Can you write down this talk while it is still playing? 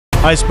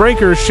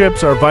Icebreaker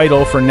ships are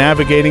vital for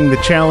navigating the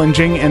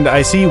challenging and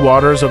icy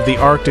waters of the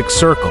Arctic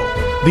Circle.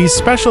 These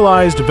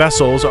specialized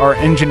vessels are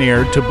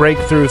engineered to break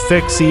through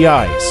thick sea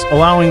ice,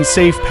 allowing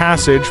safe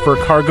passage for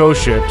cargo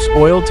ships,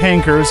 oil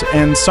tankers,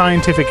 and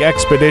scientific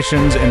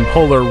expeditions in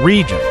polar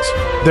regions.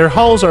 Their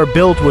hulls are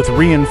built with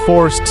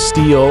reinforced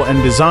steel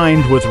and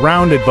designed with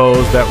rounded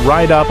bows that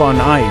ride up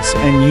on ice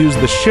and use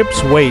the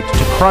ship's weight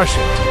to crush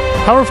it.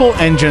 Powerful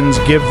engines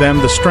give them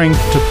the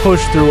strength to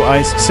push through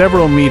ice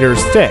several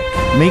meters thick,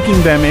 making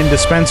them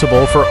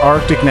indispensable for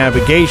Arctic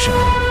navigation.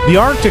 The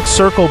Arctic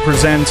Circle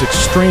presents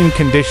extreme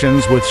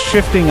conditions with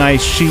shifting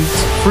ice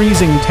sheets,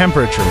 freezing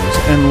temperatures,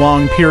 and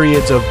long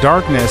periods of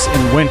darkness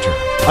in winter.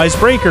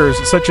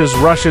 Icebreakers such as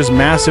Russia's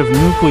massive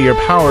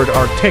nuclear-powered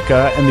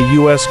Arctica and the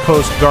U.S.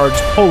 Coast Guard's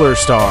Polar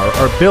Star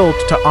are built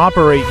to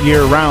operate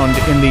year-round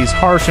in these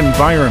harsh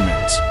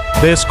environments.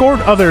 They escort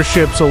other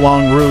ships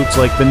along routes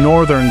like the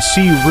Northern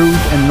Sea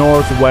Route and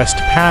Northwest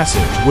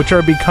Passage, which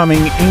are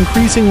becoming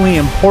increasingly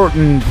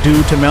important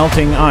due to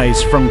melting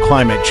ice from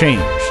climate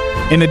change.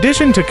 In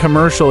addition to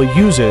commercial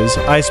uses,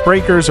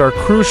 icebreakers are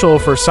crucial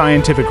for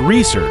scientific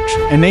research,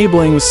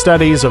 enabling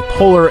studies of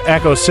polar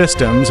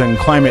ecosystems and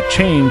climate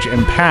change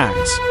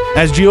impacts.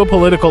 As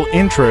geopolitical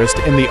interest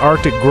in the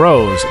Arctic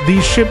grows,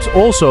 these ships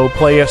also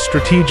play a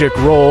strategic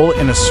role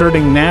in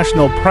asserting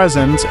national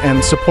presence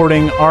and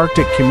supporting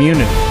Arctic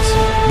communities.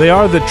 They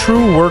are the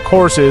true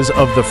workhorses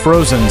of the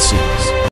frozen seas.